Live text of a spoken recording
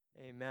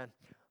Amen.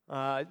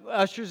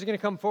 Ushers are going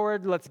to come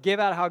forward. Let's give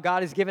out how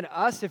God has given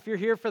us. If you're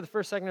here for the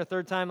first, second, or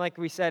third time, like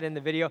we said in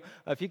the video,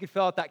 if you could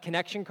fill out that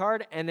connection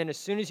card, and then as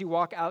soon as you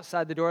walk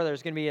outside the door,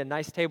 there's going to be a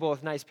nice table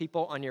with nice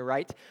people on your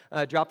right.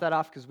 Drop that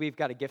off because we've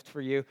got a gift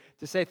for you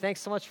to say thanks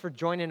so much for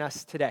joining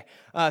us today.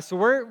 So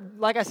we're,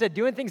 like I said,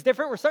 doing things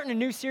different. We're starting a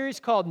new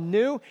series called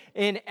New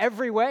in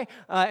Every Way,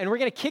 and we're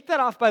going to kick that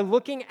off by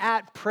looking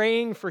at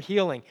praying for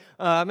healing.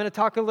 I'm going to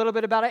talk a little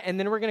bit about it, and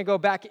then we're going to go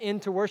back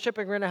into worship,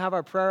 and we're going to have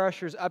our prayer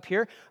ushers up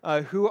here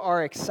who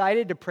are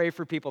excited to pray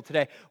for people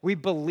today. We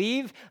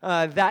believe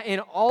that in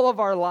all of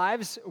our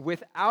lives,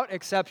 without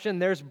exception,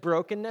 there's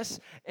brokenness,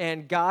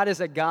 and God is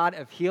a God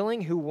of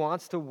healing who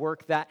wants to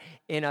work that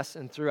in us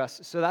and through us.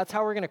 So that's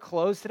how we're going to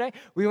close today.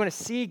 We want to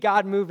see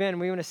God move in.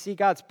 We want to see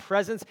God's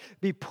presence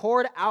be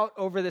poured out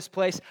over this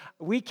place.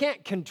 We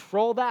can't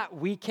control that.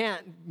 We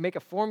can't make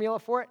a formula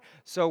for it.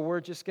 So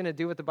we're just going to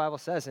do what the Bible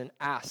says and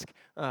ask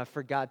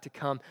for God to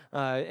come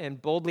and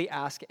boldly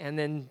ask and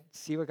then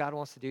see what God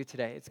wants to do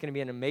today. It's going to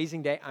be an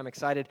amazing day. I'm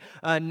excited.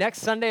 Next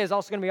Sunday is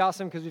also going to be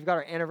awesome because we've got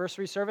our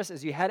anniversary service.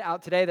 As you head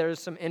out today,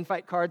 there's some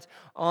invite cards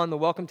on the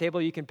welcome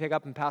table. You can pick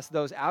up and pass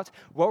those out.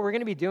 What we're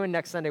going to be doing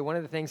next Sunday, one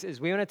of the things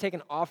is we want to take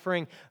an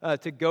offering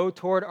to go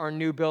toward our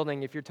new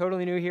building. If you're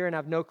totally new here and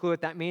have no clue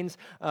what that means,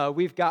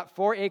 we've got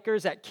 4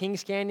 acres at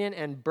Kings Canyon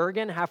and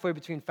Bergen, halfway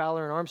between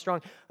Fowler and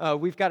Armstrong.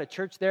 We've got a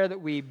church there that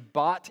we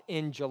bought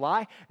in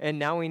July, and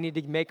now we need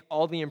to make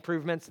all the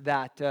improvements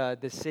that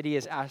the city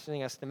is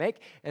asking us to make,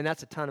 and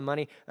that's a ton of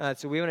money.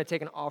 So we want to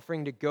take an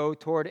offering to go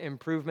toward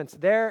improvements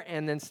there,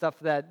 and then stuff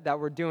that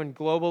we're doing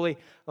globally,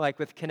 like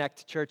with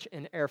Connect Church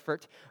in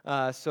Erfurt.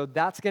 So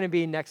that's going to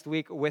be next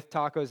week with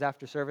tacos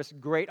after service.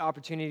 Great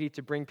opportunity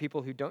to bring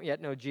people who don't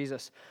yet know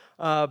Jesus.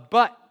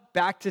 But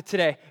back to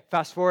today,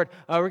 fast forward.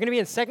 We're going to be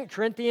in 2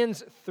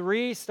 Corinthians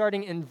 3,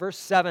 starting in verse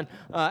 7.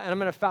 And I'm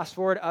going to fast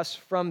forward us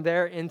from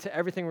there into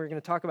everything we're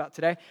going to talk about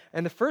today.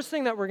 And the first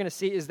thing that we're going to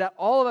see is that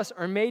all of us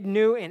are made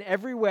new in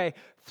every way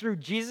through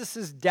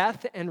Jesus'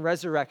 death and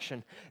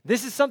resurrection.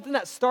 This is something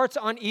that starts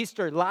on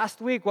Easter.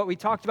 Last week, what we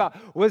talked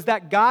about was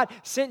that God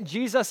sent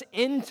Jesus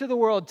into the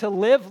world to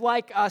live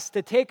like us,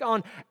 to take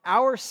on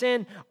our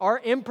sin, our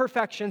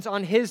imperfections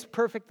on his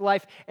perfect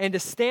life, and to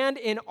stand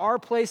in our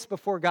place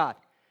before God.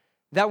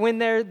 That when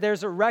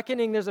there's a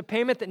reckoning, there's a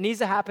payment that needs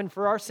to happen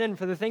for our sin,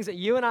 for the things that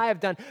you and I have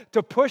done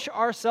to push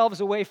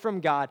ourselves away from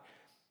God,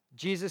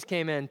 Jesus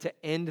came in to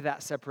end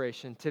that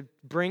separation, to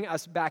bring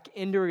us back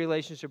into a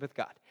relationship with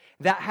God.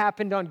 That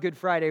happened on Good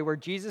Friday, where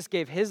Jesus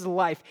gave his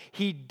life.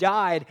 He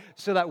died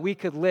so that we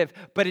could live.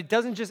 But it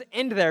doesn't just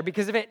end there,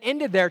 because if it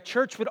ended there,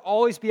 church would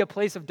always be a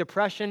place of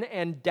depression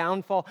and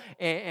downfall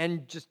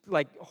and just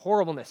like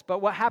horribleness.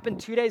 But what happened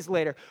 2 days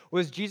later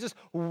was Jesus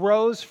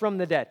rose from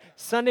the dead.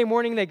 Sunday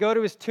morning, they go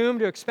to his tomb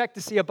to expect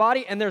to see a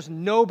body, and there's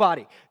no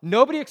body.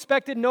 Nobody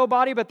expected no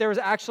body, but there was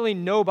actually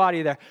no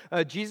body there.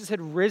 Jesus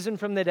had risen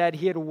from the dead.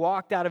 He had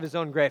walked out of his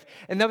own grave.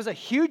 And that was a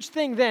huge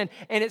thing then,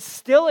 and it's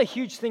still a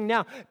huge thing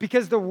now,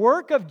 because the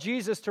work of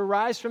Jesus to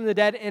rise from the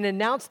dead and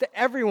announce to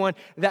everyone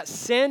that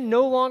sin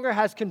no longer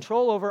has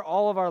control over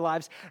all of our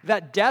lives,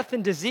 that death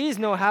and disease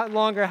no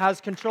longer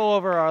has control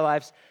over our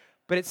lives,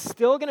 but it's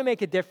still going to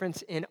make a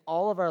difference in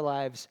all of our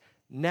lives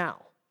now.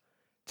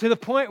 To the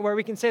point where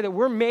we can say that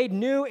we're made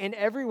new in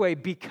every way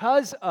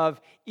because of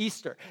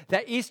Easter.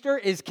 That Easter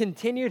is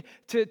continued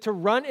to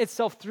run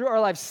itself through our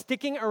lives,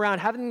 sticking around,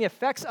 having the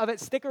effects of it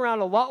stick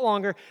around a lot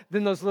longer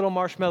than those little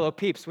marshmallow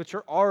peeps, which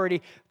are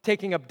already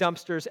taking up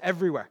dumpsters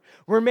everywhere.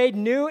 We're made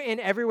new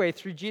in every way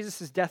through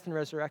Jesus' death and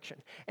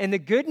resurrection. And the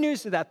good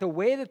news of that, the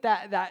way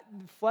that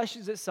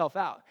fleshes itself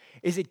out,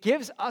 is it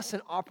gives us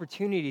an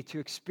opportunity to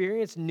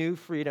experience new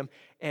freedom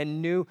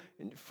and new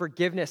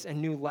forgiveness and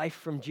new life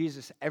from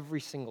Jesus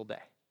every single day.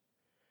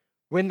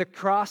 When the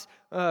cross,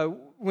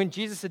 when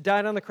Jesus had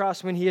died on the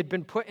cross, when he had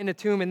been put in a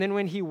tomb, and then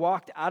when he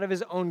walked out of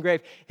his own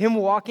grave, him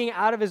walking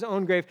out of his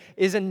own grave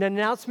is an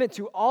announcement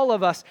to all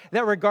of us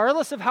that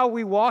regardless of how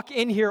we walk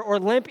in here or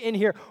limp in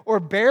here or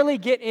barely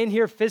get in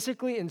here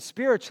physically and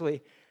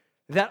spiritually,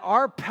 that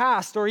our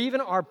past or even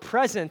our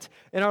present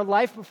and our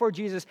life before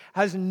Jesus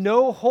has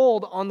no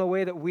hold on the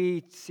way that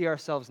we see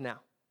ourselves now.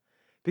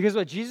 Because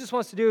what Jesus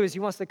wants to do is he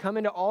wants to come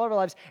into all of our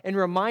lives and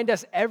remind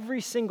us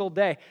every single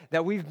day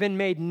that we've been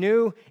made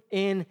new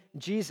in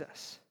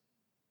Jesus.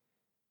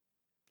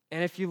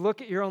 And if you look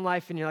at your own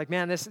life and you're like,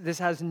 man, this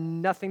has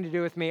nothing to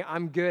do with me,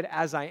 I'm good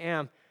as I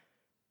am,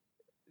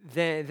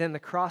 then the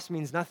cross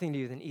means nothing to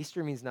you, then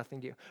Easter means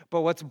nothing to you.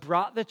 But what's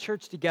brought the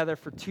church together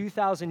for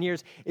 2,000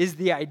 years is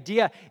the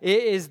idea,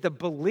 it is the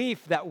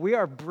belief that we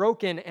are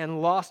broken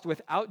and lost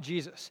without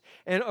Jesus.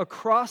 And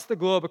across the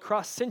globe,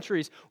 across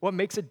centuries, what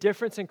makes a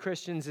difference in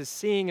Christians is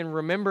seeing and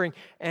remembering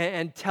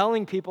and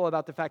telling people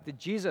about the fact that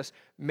Jesus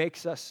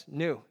makes us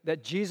new,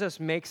 that Jesus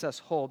makes us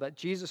whole, that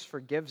Jesus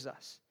forgives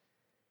us.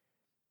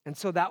 And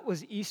so that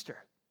was Easter.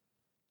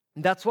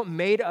 That's what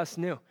made us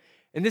new.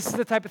 And this is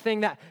the type of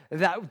thing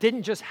that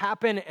didn't just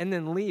happen and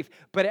then leave,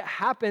 but it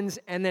happens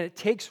and then it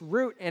takes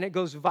root and it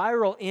goes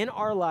viral in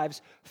our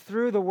lives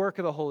through the work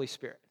of the Holy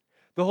Spirit.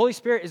 The Holy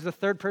Spirit is the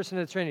third person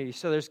of the Trinity.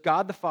 So there's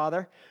God the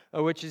Father,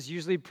 which is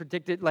usually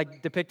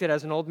depicted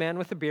as an old man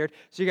with a beard.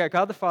 So you got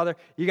God the Father.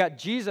 You got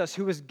Jesus,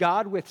 who is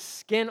God with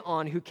skin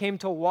on, who came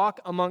to walk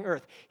among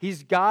earth.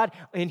 He's God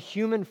in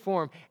human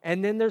form.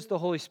 And then there's the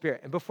Holy Spirit.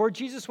 And before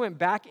Jesus went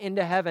back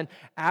into heaven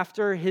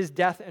after his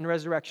death and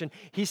resurrection,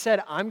 he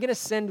said, I'm going to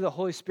send the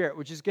Holy Spirit,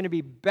 which is going to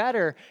be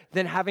better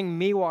than having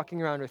me walking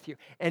around with you.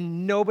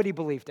 And nobody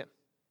believed him.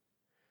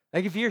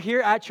 Like if you're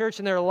here at church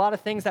and there are a lot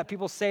of things that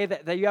people say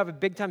that you have a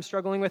big time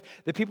struggling with,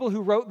 the people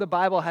who wrote the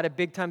Bible had a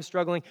big time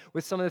struggling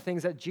with some of the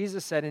things that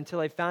Jesus said until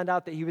they found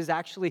out that he was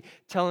actually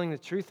telling the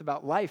truth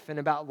about life and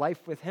about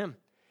life with him.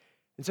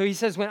 And so he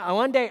says,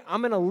 one day I'm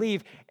going to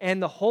leave,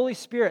 and the Holy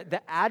Spirit,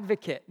 the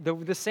advocate,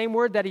 the same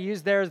word that he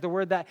used there is the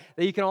word that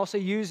you can also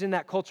use in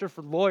that culture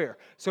for lawyer.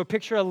 So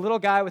picture a little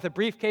guy with a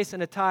briefcase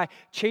and a tie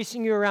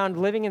chasing you around,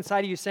 living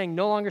inside of you, saying,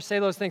 no longer say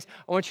those things.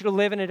 I want you to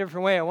live in a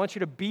different way. I want you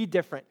to be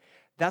different.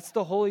 That's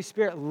the Holy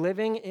Spirit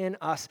living in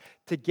us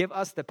to give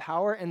us the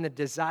power and the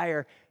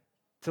desire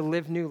to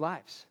live new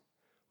lives.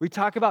 We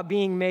talk about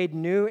being made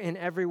new in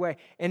every way,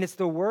 and it's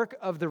the work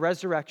of the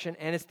resurrection,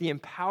 and it's the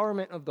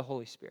empowerment of the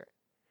Holy Spirit.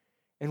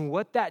 And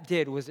what that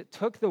did was it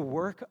took the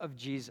work of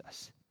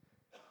Jesus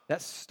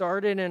that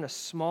started in a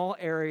small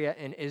area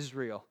in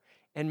Israel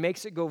and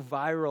makes it go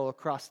viral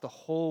across the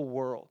whole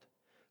world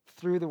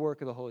through the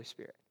work of the Holy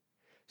Spirit.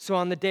 So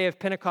on the day of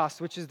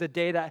Pentecost, which is the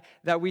day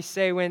that we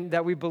say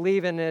that we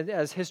believe in,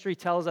 as history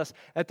tells us,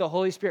 that the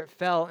Holy Spirit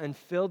fell and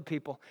filled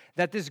people,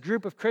 that this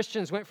group of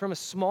Christians went from a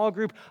small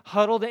group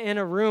huddled in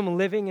a room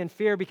living in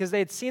fear because they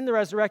had seen the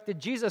resurrected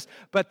Jesus,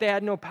 but they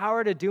had no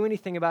power to do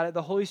anything about it.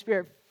 The Holy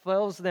Spirit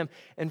fills them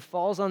and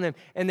falls on them,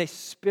 and they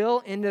spill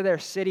into their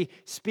city,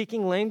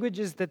 speaking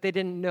languages that they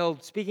didn't know,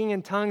 speaking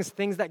in tongues,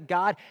 things that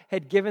God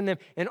had given them,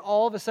 and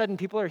all of a sudden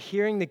people are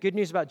hearing the good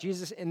news about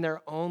Jesus in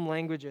their own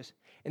languages.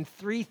 And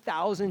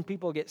 3,000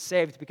 people get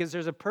saved because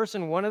there's a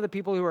person, one of the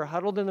people who are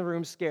huddled in the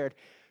room scared,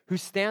 who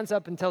stands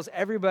up and tells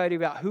everybody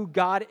about who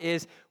God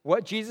is,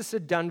 what Jesus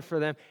had done for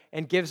them,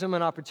 and gives them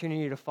an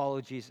opportunity to follow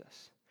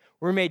Jesus.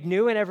 We're made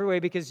new in every way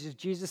because of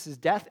Jesus'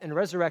 death and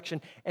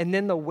resurrection, and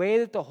then the way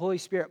that the Holy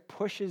Spirit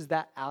pushes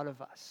that out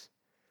of us,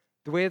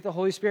 the way that the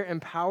Holy Spirit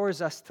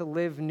empowers us to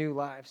live new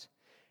lives.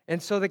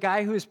 And so the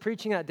guy who was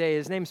preaching that day,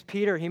 his name's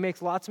Peter. He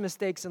makes lots of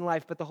mistakes in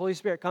life, but the Holy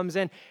Spirit comes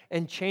in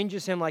and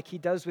changes him like he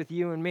does with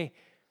you and me.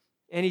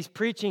 And he's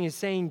preaching, he's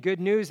saying good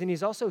news, and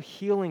he's also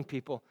healing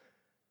people,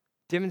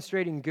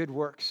 demonstrating good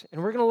works.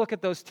 And we're going to look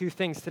at those two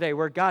things today,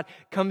 where God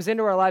comes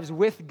into our lives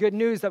with good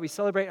news that we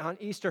celebrate on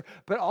Easter,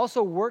 but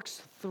also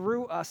works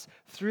through us,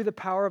 through the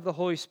power of the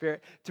Holy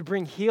Spirit, to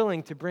bring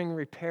healing, to bring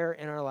repair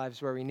in our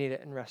lives where we need it,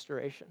 and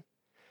restoration.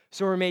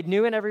 So we're made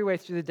new in every way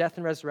through the death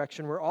and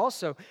resurrection. We're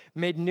also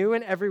made new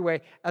in every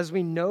way as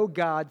we know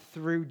God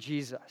through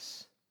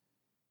Jesus.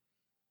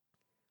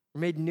 We're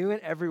made new in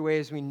every way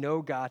as we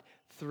know God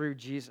through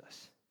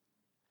Jesus.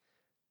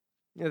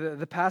 You know,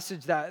 the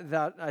passage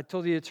that I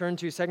told you to turn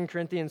to, 2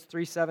 Corinthians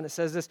 3:7, it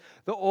says this: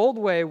 the old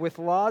way with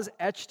laws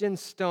etched in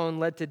stone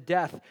led to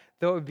death,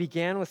 though it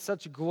began with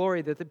such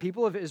glory that the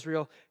people of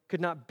Israel could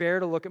not bear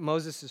to look at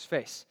Moses'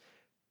 face.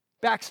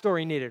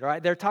 Backstory needed,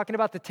 right? They're talking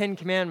about the 10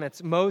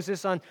 Commandments.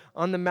 Moses on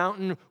the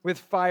mountain with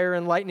fire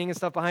and lightning and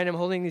stuff behind him,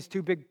 holding these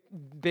two big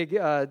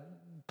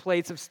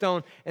plates of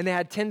stone, and they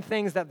had 10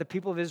 things that the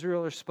people of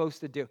Israel are supposed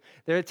to do.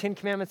 There are 10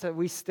 commandments that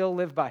we still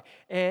live by.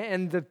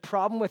 And the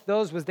problem with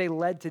those was they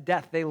led to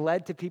death. They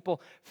led to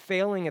people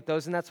failing at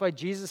those, and that's why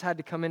Jesus had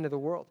to come into the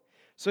world.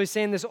 So he's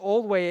saying this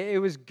old way, it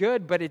was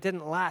good, but it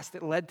didn't last.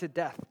 It led to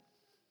death.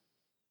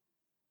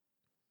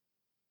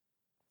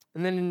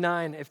 And then in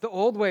 9, if the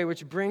old way,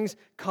 which brings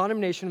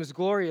condemnation, was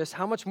glorious,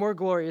 how much more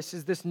glorious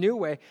is this new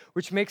way,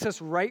 which makes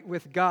us right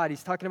with God?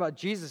 He's talking about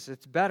Jesus.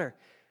 It's better.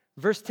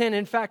 Verse 10,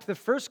 in fact, the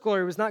first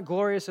glory was not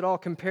glorious at all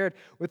compared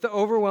with the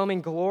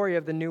overwhelming glory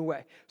of the new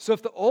way. So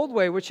if the old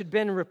way, which had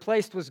been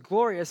replaced, was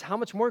glorious, how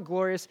much more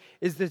glorious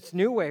is this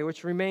new way,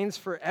 which remains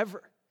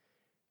forever?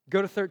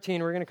 Go to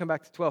 13. We're going to come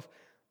back to 12.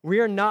 We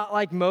are not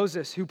like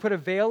Moses, who put a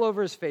veil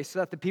over his face so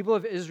that the people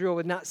of Israel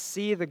would not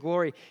see the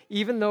glory,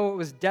 even though it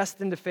was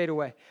destined to fade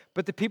away.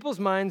 But the people's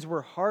minds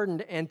were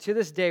hardened, and to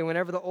this day,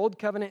 whenever the old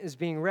covenant is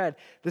being read,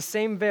 the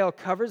same veil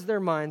covers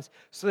their minds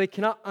so they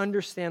cannot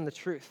understand the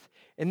truth.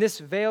 And this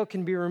veil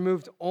can be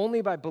removed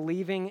only by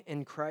believing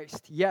in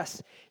Christ.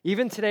 Yes,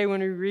 even today when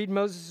we read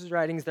Moses'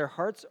 writings, their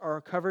hearts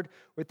are covered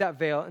with that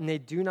veil and they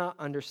do not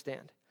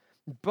understand.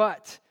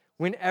 But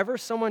whenever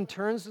someone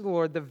turns to the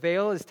Lord, the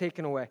veil is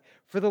taken away.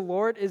 For the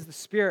Lord is the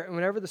Spirit, and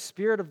whenever the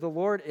Spirit of the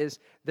Lord is,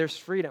 there's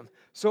freedom.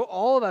 So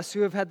all of us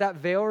who have had that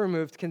veil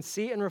removed can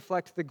see and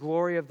reflect the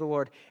glory of the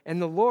Lord.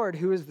 And the Lord,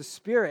 who is the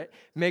Spirit,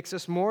 makes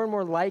us more and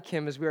more like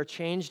him as we are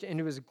changed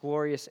into his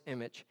glorious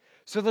image.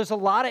 So there's a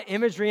lot of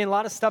imagery and a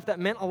lot of stuff that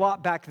meant a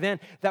lot back then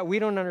that we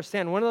don't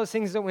understand. One of those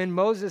things is that when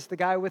Moses, the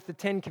guy with the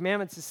 10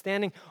 Commandments, is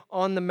standing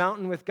on the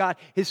mountain with God,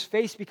 his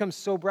face becomes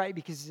so bright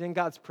because he's in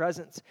God's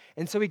presence.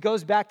 And so he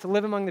goes back to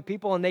live among the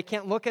people, and they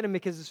can't look at him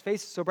because his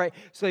face is so bright.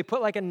 So they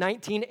put like a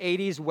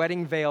 1980s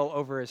wedding veil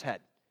over his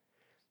head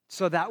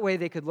So that way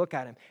they could look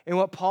at him. And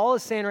what Paul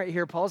is saying right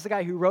here, Paul's the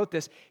guy who wrote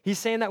this. He's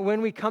saying that when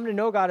we come to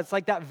know God, it's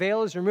like that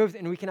veil is removed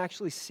and we can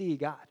actually see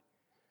God.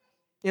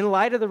 In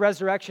light of the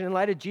resurrection, in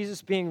light of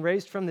Jesus being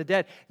raised from the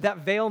dead, that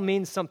veil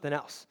means something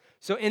else.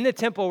 So in the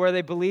temple where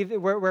they believed,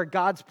 where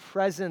God's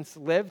presence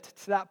lived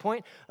to that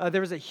point, there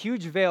was a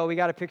huge veil. We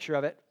got a picture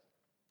of it.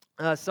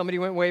 Somebody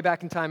went way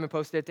back in time and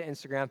posted it to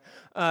Instagram.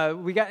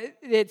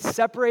 It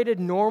separated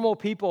normal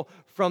people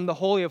from the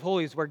Holy of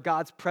Holies where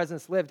God's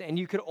presence lived. And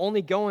you could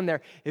only go in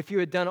there if you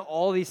had done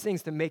all these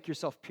things to make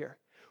yourself pure.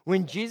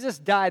 When Jesus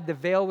died, the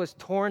veil was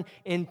torn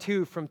in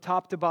two from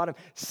top to bottom,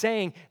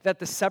 saying that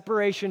the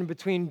separation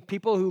between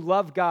people who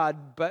love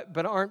God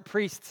but aren't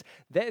priests,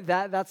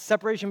 that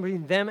separation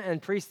between them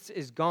and priests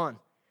is gone.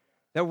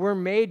 That we're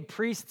made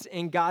priests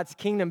in God's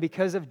kingdom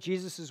because of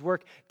Jesus'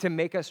 work to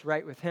make us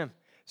right with him.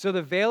 So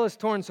the veil is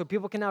torn so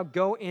people can now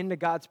go into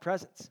God's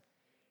presence.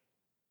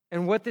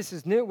 And what this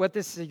is new, what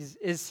this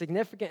is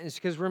significant is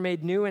because we're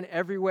made new in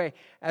every way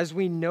as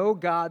we know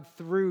God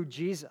through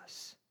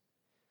Jesus.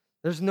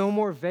 There's no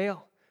more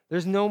veil.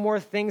 There's no more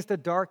things to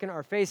darken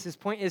our face. His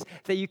point is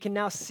that you can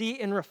now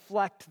see and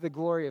reflect the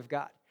glory of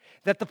God.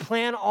 That the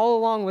plan all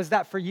along was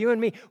that for you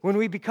and me, when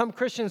we become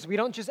Christians, we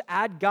don't just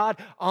add God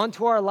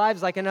onto our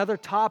lives like another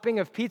topping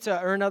of pizza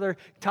or another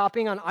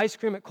topping on ice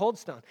cream at Cold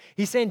Stone.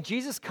 He's saying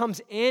Jesus comes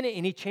in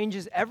and he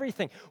changes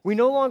everything. We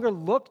no longer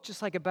look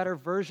just like a better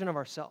version of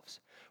ourselves.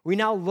 We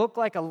now look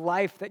like a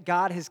life that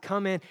God has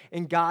come in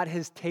and God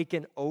has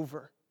taken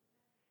over.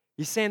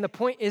 He's saying the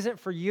point isn't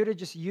for you to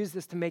just use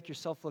this to make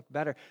yourself look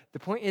better. The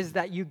point is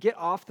that you get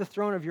off the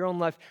throne of your own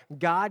life,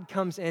 God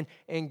comes in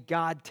and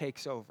God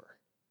takes over.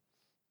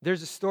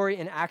 There's a story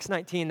in Acts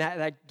 19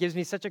 that gives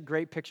me such a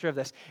great picture of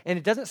this. And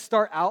it doesn't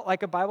start out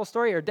like a Bible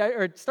story, or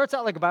it starts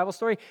out like a Bible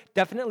story,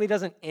 definitely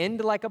doesn't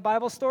end like a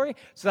Bible story.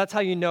 So that's how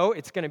you know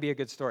it's going to be a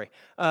good story.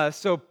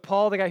 So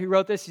Paul, the guy who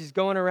wrote this, he's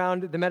going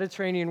around the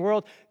Mediterranean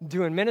world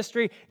doing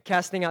ministry,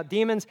 casting out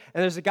demons.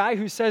 And there's a guy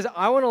who says,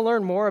 I want to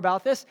learn more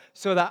about this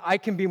so that I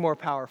can be more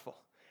powerful.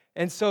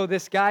 And so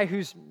this guy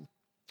who's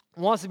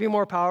wants to be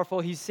more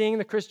powerful. He's seeing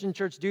the Christian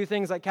church do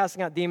things like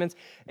casting out demons,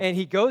 and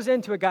he goes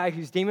into a guy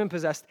who's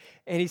demon-possessed,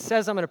 and he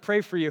says, I'm going to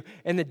pray for you.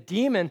 And the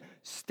demon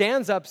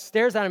stands up,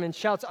 stares at him, and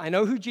shouts, I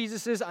know who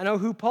Jesus is, I know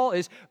who Paul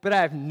is, but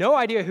I have no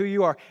idea who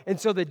you are. And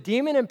so the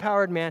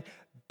demon-empowered man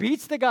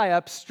beats the guy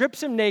up,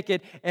 strips him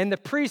naked, and the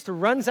priest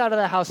runs out of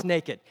the house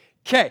naked.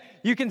 Okay,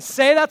 you can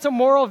say that's a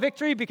moral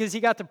victory because he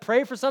got to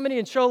pray for somebody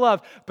and show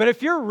love. But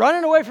if you're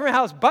running away from your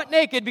house butt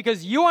naked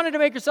because you wanted to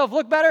make yourself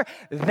look better,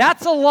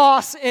 that's a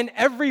loss in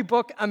every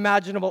book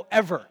imaginable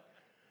ever.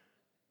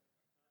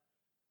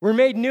 We're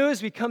made new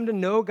as we come to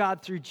know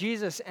God through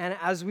Jesus and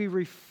as we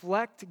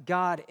reflect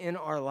God in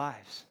our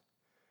lives.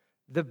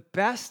 The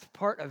best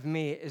part of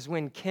me is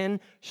when Ken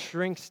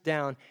shrinks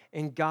down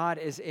and God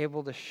is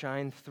able to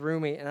shine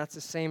through me. And that's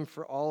the same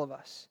for all of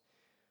us.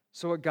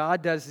 So what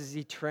God does is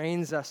he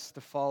trains us to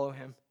follow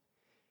him.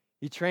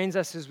 He trains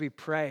us as we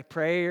pray.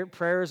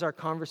 Prayer is our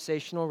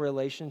conversational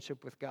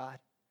relationship with God.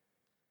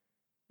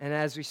 And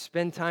as we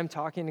spend time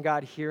talking to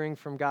God, hearing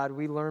from God,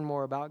 we learn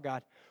more about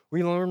God.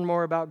 We learn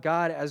more about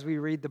God as we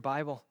read the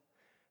Bible,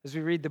 as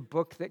we read the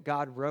book that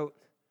God wrote.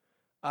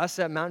 Us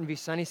at Mountain View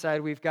Sunnyside,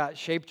 we've got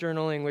shape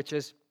journaling, which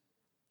is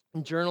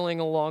journaling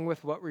along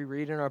with what we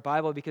read in our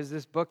Bible, because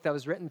this book that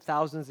was written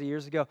thousands of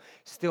years ago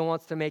still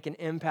wants to make an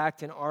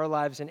impact in our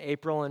lives in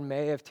April and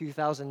May of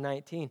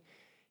 2019.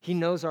 He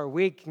knows our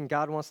week, and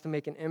God wants to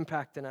make an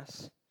impact in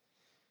us.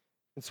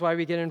 That's why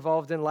we get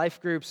involved in life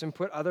groups and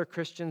put other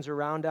Christians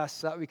around us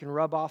so that we can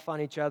rub off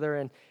on each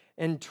other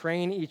and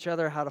train each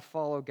other how to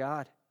follow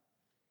God.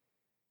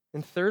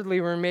 And thirdly,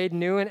 we're made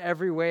new in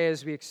every way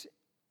as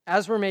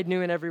we're made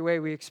new in every way,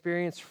 we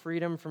experience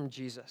freedom from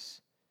Jesus.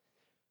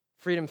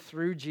 Freedom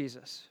through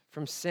Jesus,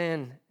 from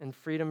sin, and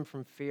freedom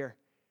from fear.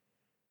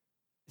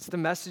 It's the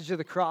message of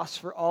the cross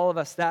for all of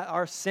us, that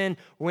our sin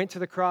went to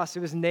the cross. It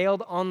was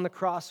nailed on the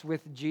cross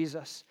with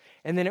Jesus,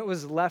 and then it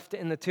was left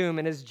in the tomb.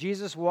 And as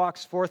Jesus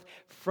walks forth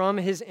from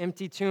his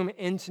empty tomb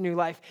into new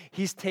life,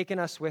 he's taken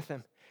us with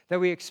him. That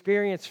we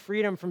experience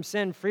freedom from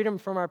sin, freedom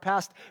from our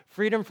past,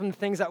 freedom from the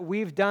things that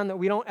we've done that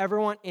we don't ever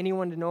want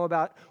anyone to know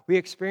about. We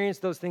experience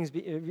those things,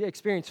 we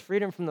experience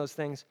freedom from those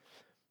things,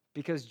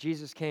 because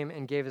Jesus came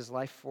and gave his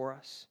life for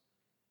us.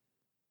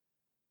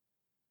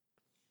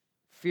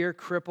 Fear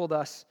crippled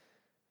us.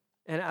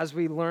 And as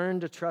we learn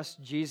to trust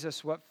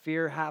Jesus, what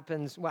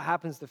happens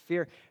to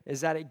fear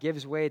is that it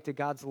gives way to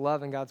God's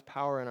love and God's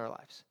power in our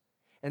lives.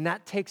 And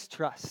that takes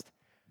trust.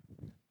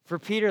 For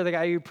Peter, the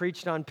guy who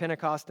preached on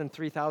Pentecost and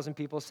 3,000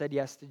 people said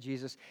yes to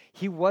Jesus,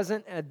 he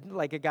wasn't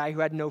like a guy who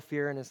had no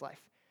fear in his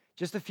life.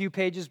 Just a few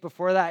pages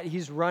before that,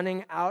 he's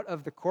running out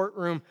of the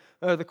courtroom,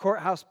 or the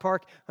courthouse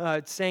park,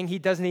 saying he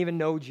doesn't even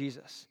know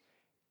Jesus.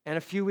 And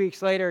a few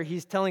weeks later,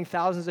 he's telling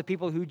thousands of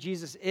people who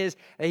Jesus is,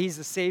 that he's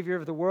the Savior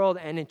of the world,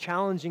 and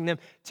challenging them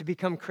to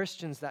become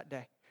Christians that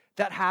day.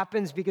 That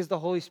happens because the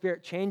Holy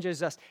Spirit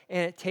changes us,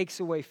 and it takes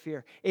away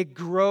fear. It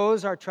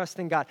grows our trust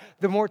in God.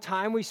 The more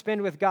time we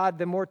spend with God,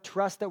 the more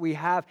trust that we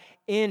have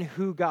in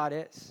who God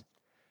is.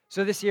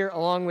 So this year,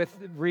 along with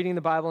reading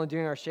the Bible and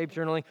doing our shape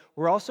journaling,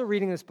 we're also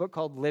reading this book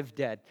called Live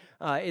Dead.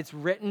 It's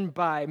written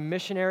by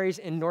missionaries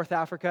in North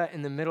Africa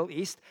and the Middle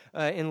East,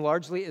 in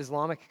largely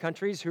Islamic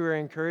countries, who are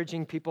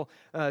encouraging people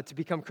to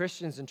become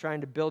Christians and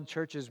trying to build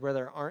churches where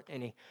there aren't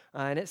any.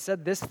 And it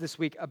said this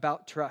week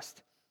about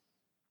trust.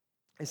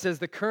 It says,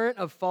 the current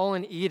of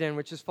fallen Eden,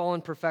 which is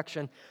fallen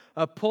perfection,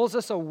 pulls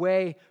us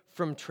away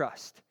from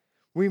trust.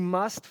 We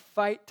must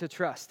fight to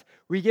trust.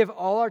 We give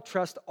all our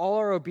trust, all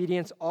our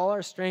obedience, all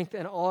our strength,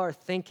 and all our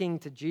thinking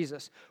to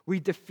Jesus. We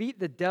defeat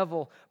the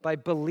devil by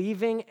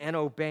believing and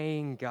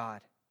obeying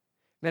God.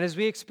 And as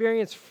we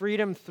experience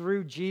freedom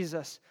through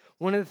Jesus,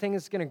 one of the things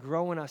that's going to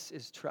grow in us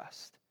is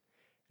trust.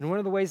 And one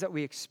of the ways that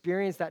we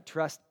experience that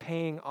trust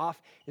paying off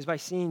is by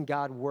seeing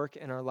God work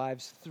in our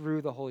lives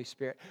through the Holy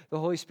Spirit. The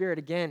Holy Spirit,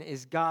 again,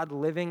 is God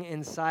living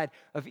inside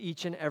of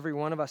each and every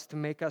one of us to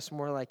make us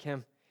more like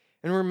Him.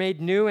 And we're made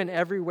new in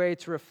every way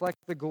to reflect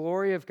the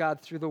glory of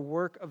God through the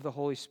work of the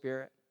Holy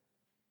Spirit.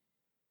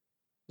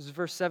 This is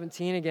verse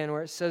 17 again,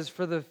 where it says,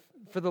 For the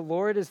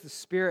Lord is the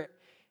Spirit,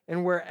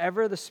 and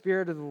wherever the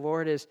Spirit of the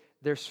Lord is,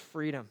 there's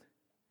freedom.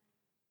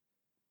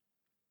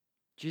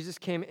 Jesus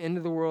came into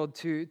the world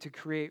to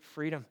create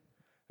freedom.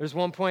 There's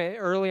one point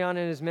early on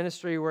in his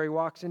ministry where he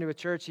walks into a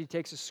church, he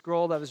takes a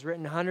scroll that was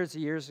written hundreds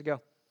of years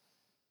ago.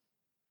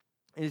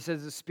 And he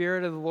says, the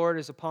Spirit of the Lord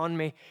is upon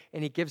me,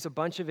 and he gives a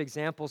bunch of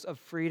examples of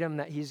freedom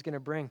that he's going to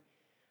bring,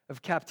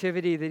 of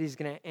captivity that he's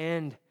going to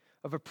end,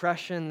 of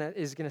oppression that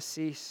is going to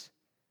cease.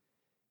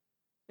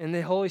 And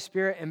the Holy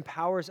Spirit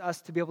empowers us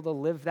to be able to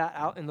live that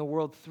out in the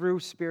world through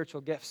spiritual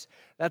gifts.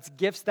 That's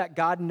gifts that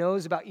God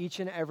knows about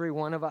each and every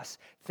one of us,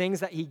 things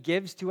that he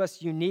gives to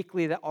us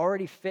uniquely that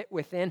already fit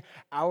within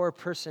our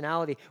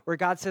personality, where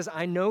God says,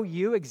 I know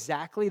you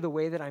exactly the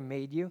way that I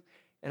made you,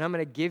 and I'm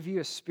going to give you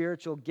a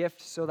spiritual gift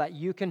so that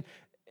you can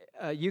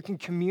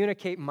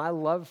communicate my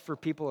love for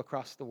people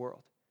across the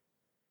world.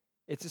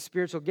 It's a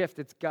spiritual gift.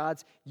 It's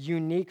God's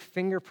unique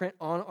fingerprint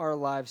on our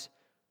lives,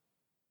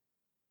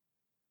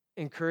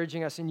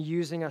 encouraging us and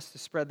using us to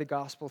spread the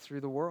gospel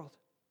through the world.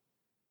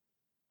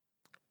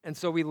 And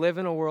so we live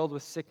in a world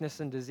with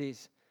sickness and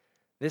disease.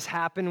 This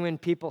happened when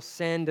people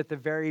sinned at the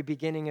very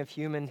beginning of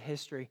human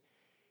history.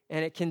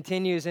 And it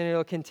continues, and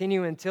it'll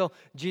continue until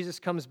Jesus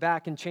comes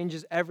back and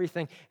changes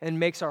everything and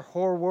makes our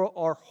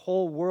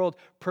whole world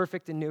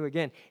perfect and new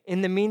again. In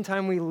the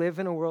meantime, we live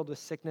in a world with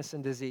sickness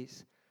and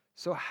disease.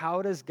 So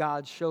how does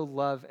God show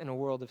love in a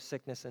world of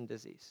sickness and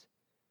disease?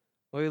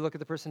 Well, we look at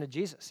the person of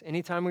Jesus.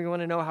 Anytime we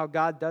want to know how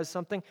God does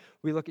something,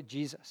 we look at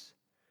Jesus.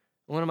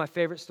 One of my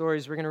favorite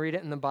stories, we're going to read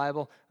it in the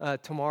Bible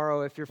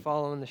tomorrow if you're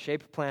following the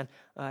SHAPE plan,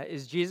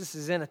 is Jesus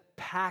is in a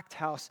packed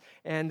house,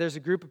 and there's a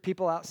group of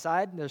people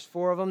outside. There's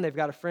 4 of them. They've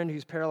got a friend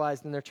who's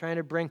paralyzed, and they're trying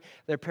to bring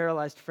their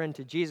paralyzed friend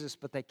to Jesus,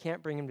 but they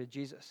can't bring him to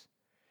Jesus.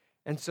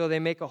 And so they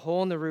make a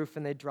hole in the roof,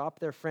 and they drop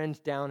their friend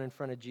down in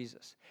front of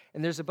Jesus.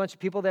 And there's a bunch of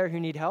people there who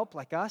need help,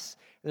 like us.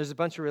 There's a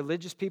bunch of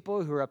religious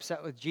people who are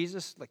upset with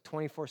Jesus, like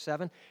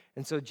 24/7.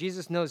 And so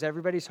Jesus knows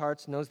everybody's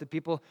hearts, knows the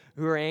people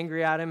who are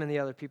angry at him and the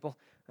other people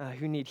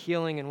who need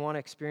healing and want to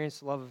experience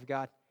the love of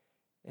God.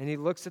 And he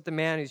looks at the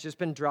man who's just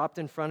been dropped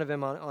in front of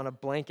him on a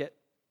blanket.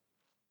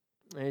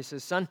 And he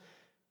says, son,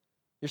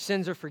 your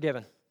sins are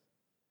forgiven.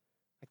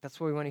 Like, that's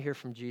what we want to hear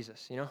from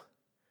Jesus, you know?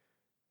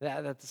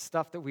 That's the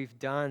stuff that we've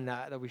done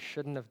that we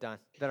shouldn't have done,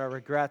 that our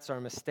regrets,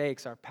 our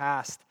mistakes, our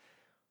past,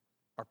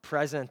 our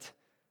present,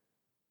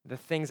 the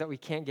things that we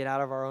can't get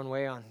out of our own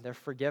way on, they're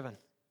forgiven.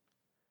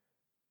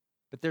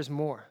 But there's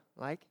more,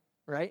 right?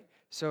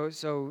 So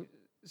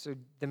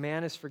the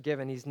man is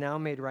forgiven. He's now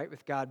made right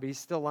with God, but he's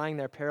still lying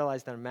there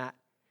paralyzed on a mat.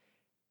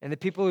 And the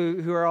people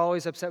who are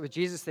always upset with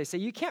Jesus, they say,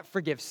 you can't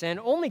forgive sin.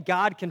 Only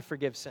God can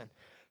forgive sin.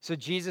 So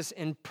Jesus,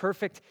 in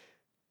perfect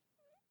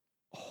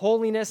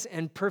holiness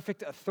and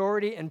perfect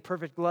authority and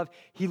perfect love,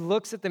 he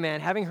looks at the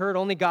man, having heard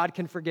only God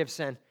can forgive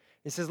sin.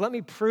 He says, let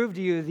me prove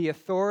to you the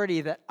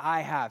authority that I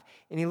have.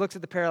 And he looks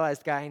at the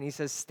paralyzed guy and he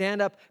says,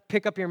 stand up,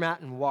 pick up your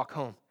mat, and walk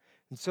home.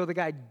 And so the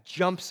guy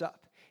jumps up.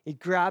 He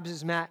grabs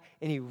his mat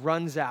and he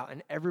runs out,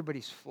 and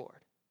everybody's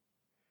floored.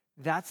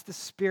 That's the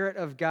Spirit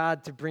of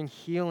God to bring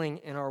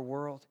healing in our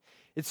world.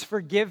 It's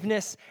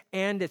forgiveness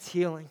and it's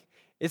healing.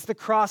 It's the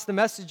cross, the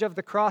message of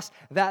the cross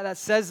that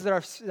says that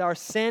our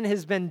sin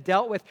has been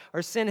dealt with,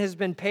 our sin has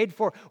been paid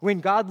for.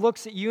 When God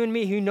looks at you and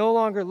me, he no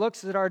longer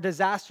looks at our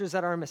disasters,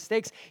 at our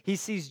mistakes. He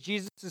sees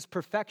Jesus'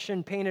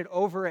 perfection painted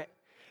over it.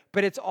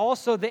 But it's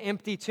also the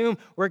empty tomb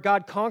where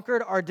God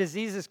conquered our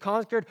diseases,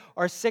 conquered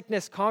our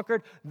sickness,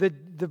 conquered the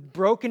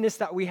brokenness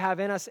that we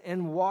have in us,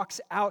 and walks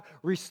out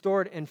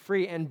restored and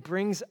free and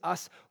brings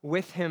us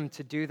with him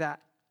to do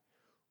that.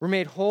 We're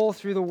made whole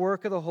through the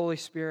work of the Holy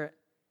Spirit.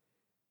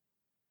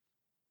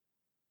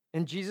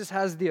 And Jesus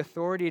has the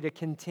authority to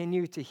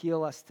continue to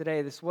heal us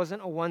today. This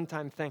wasn't a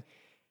one-time thing.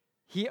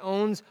 He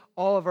owns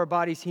all of our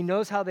bodies. He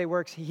knows how they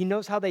work. He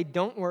knows how they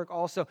don't work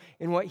also.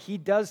 And what he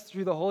does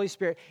through the Holy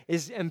Spirit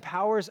is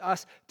empowers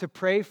us to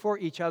pray for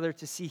each other,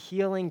 to see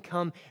healing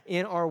come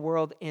in our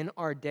world, in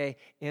our day,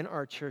 in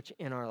our church,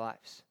 in our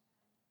lives.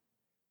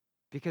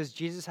 because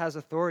Jesus has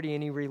authority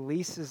and he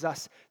releases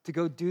us to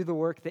go do the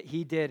work that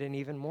he did and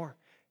even more,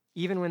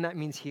 even when that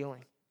means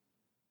healing.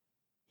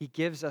 He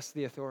gives us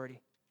the authority.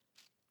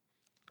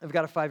 I've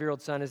got a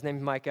 5-year-old son. His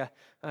name's Micah.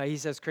 He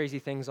says crazy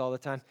things all the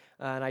time,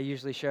 and I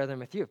usually share them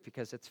with you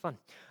because it's fun.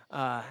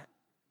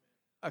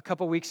 A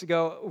couple weeks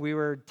ago, we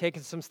were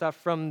taking some stuff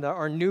from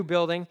our new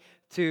building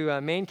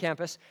to main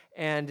campus,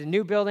 and the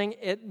new building,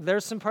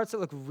 there's some parts that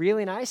look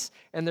really nice,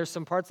 and there's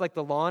some parts like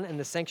the lawn and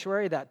the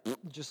sanctuary that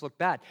just look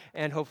bad,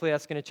 and hopefully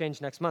that's going to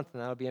change next month,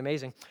 and that'll be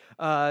amazing.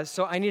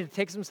 So I need to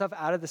take some stuff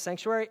out of the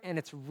sanctuary, and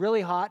it's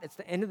really hot. It's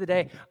the end of the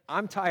day.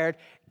 I'm tired,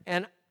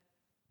 and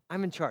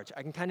I'm in charge.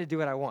 I can kind of do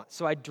what I want.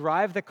 So I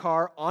drive the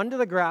car onto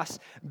the grass,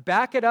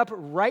 back it up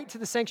right to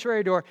the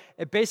sanctuary door.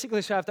 So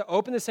I have to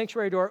open the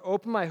sanctuary door,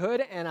 open my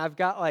hood, and I've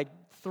got like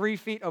 3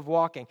 feet of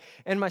walking.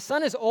 And my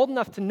son is old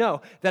enough to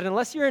know that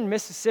unless you're in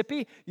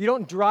Mississippi, you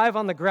don't drive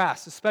on the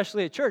grass,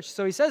 especially at church.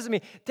 So he says to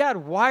me, "Dad,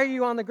 why are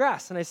you on the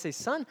grass?" And I say,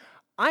 "Son,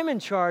 I'm in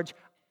charge.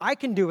 I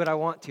can do what I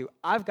want to.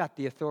 I've got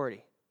the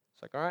authority."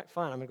 It's like, all right,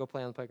 fine, I'm going to go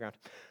play on the playground.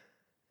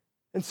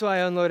 And so I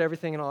unload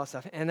everything and all that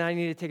stuff, and then I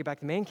need to take it back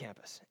to main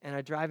campus. And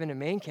I drive into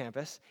main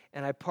campus,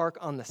 and I park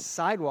on the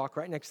sidewalk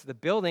right next to the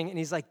building, and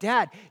he's like,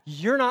 "Dad,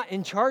 you're not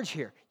in charge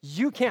here.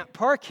 You can't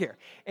park here."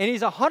 And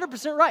he's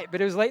 100% right,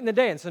 but it was late in the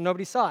day, and so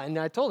nobody saw it. And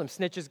I told him,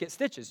 snitches get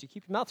stitches. You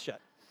keep your mouth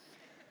shut.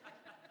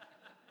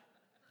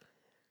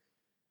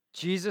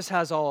 Jesus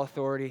has all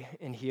authority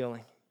in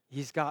healing.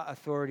 He's got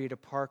authority to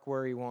park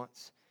where he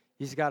wants.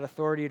 He's got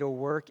authority to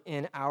work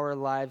in our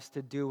lives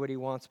to do what he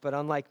wants. But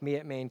unlike me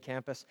at main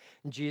campus,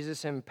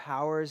 Jesus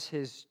empowers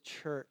his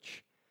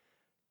church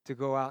to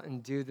go out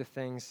and do the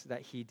things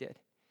that he did.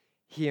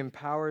 He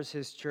empowers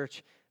his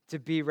church to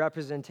be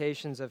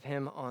representations of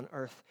him on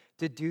earth,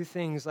 to do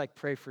things like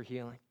pray for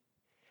healing.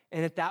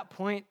 And at that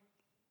point,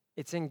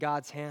 it's in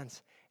God's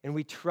hands. And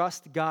we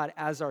trust God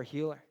as our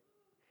healer.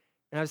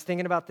 And I was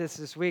thinking about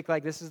this week,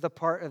 like this is the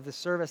part of the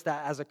service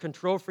that as a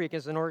control freak,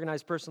 as an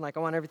organized person, like I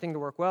want everything to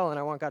work well and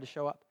I want God to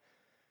show up.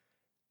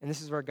 And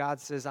this is where God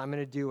says, I'm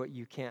going to do what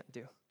you can't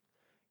do.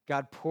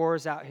 God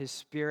pours out his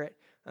spirit,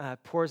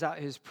 pours out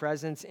his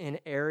presence in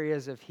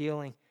areas of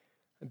healing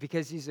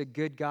because he's a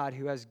good God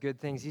who has good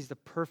things. He's the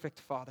perfect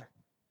Father.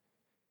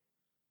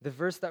 The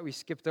verse that we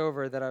skipped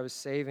over that I was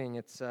saving,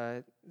 it's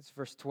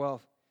verse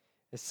 12.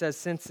 It says,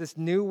 since this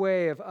new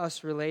way of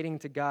us relating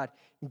to God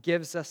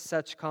gives us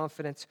such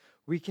confidence,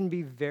 we can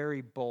be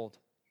very bold.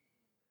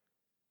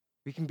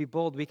 We can be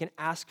bold. We can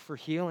ask for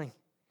healing.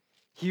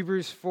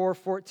 Hebrews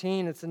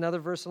 4:14, it's another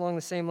verse along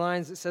the same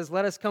lines. It says,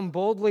 let us come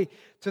boldly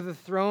to the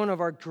throne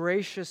of our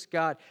gracious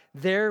God.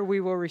 There we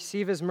will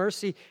receive his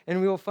mercy, and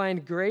we will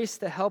find grace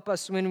to help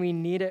us when we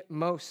need it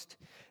most.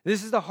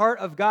 This is the heart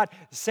of God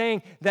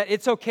saying that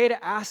it's okay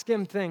to ask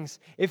him things.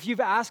 If you've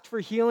asked for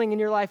healing in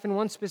your life in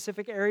one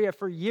specific area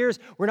for years,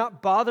 we're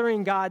not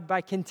bothering God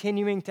by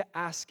continuing to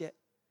ask it.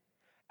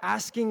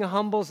 Asking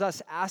humbles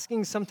us.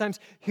 Asking sometimes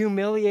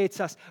humiliates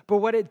us. But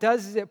what it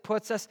does is it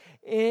puts us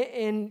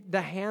in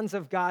the hands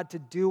of God to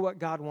do what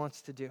God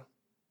wants to do.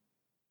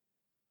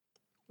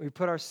 We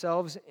put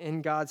ourselves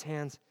in God's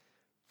hands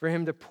for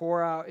him to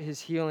pour out his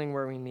healing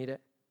where we need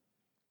it.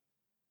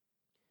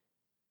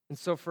 And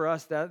so for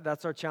us,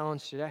 that's our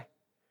challenge today.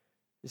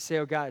 You say,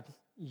 oh God,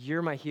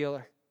 you're my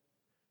healer.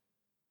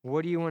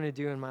 What do you want to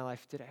do in my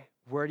life today?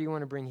 Where do you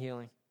want to bring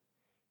healing?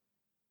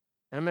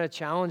 And I'm going to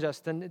challenge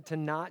us to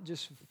not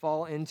just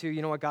fall into,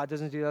 you know what, God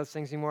doesn't do those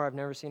things anymore. I've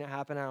never seen it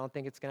happen. I don't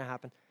think it's going to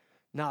happen.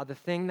 No, the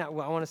thing that I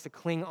want us to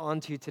cling on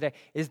to today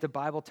is the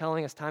Bible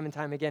telling us time and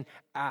time again,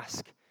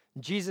 ask.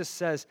 Jesus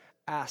says,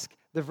 ask.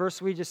 The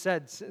verse we just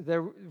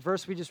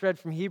read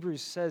from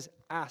Hebrews says,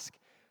 ask.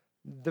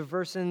 The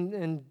verse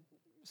in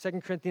 2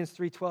 Corinthians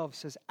 3:12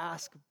 says,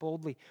 ask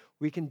boldly.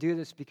 We can do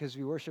this because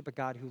we worship a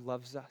God who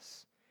loves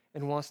us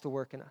and wants to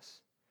work in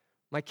us.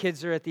 My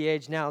kids are at the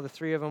age now, the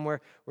three of them,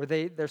 where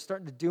they're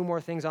starting to do more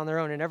things on their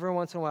own. And every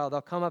once in a while, they'll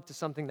come up to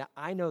something that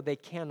I know they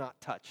cannot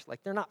touch.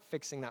 Like, they're not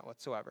fixing that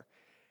whatsoever.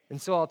 And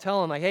so I'll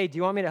tell them, like, hey, do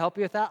you want me to help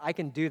you with that? I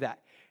can do that.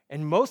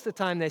 And most of the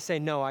time, they say,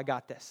 no, I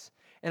got this.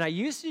 And I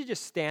used to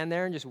just stand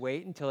there and just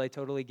wait until they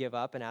totally give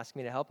up and ask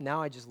me to help.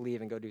 Now I just leave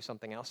and go do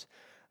something else.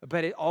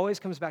 But it always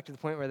comes back to the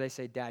point where they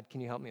say, Dad,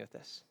 can you help me with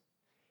this?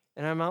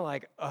 And I'm not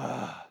like,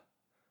 ugh,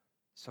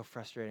 so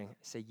frustrating. I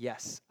say,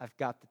 yes, I've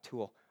got the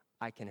tool.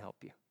 I can help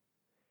you.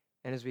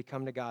 And as we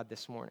come to God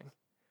this morning,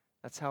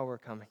 that's how we're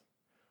coming.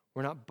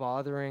 We're not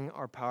bothering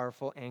our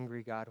powerful,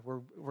 angry God.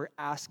 We're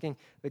asking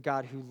the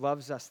God who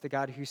loves us, the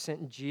God who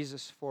sent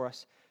Jesus for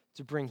us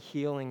to bring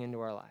healing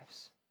into our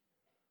lives.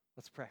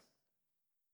 Let's pray.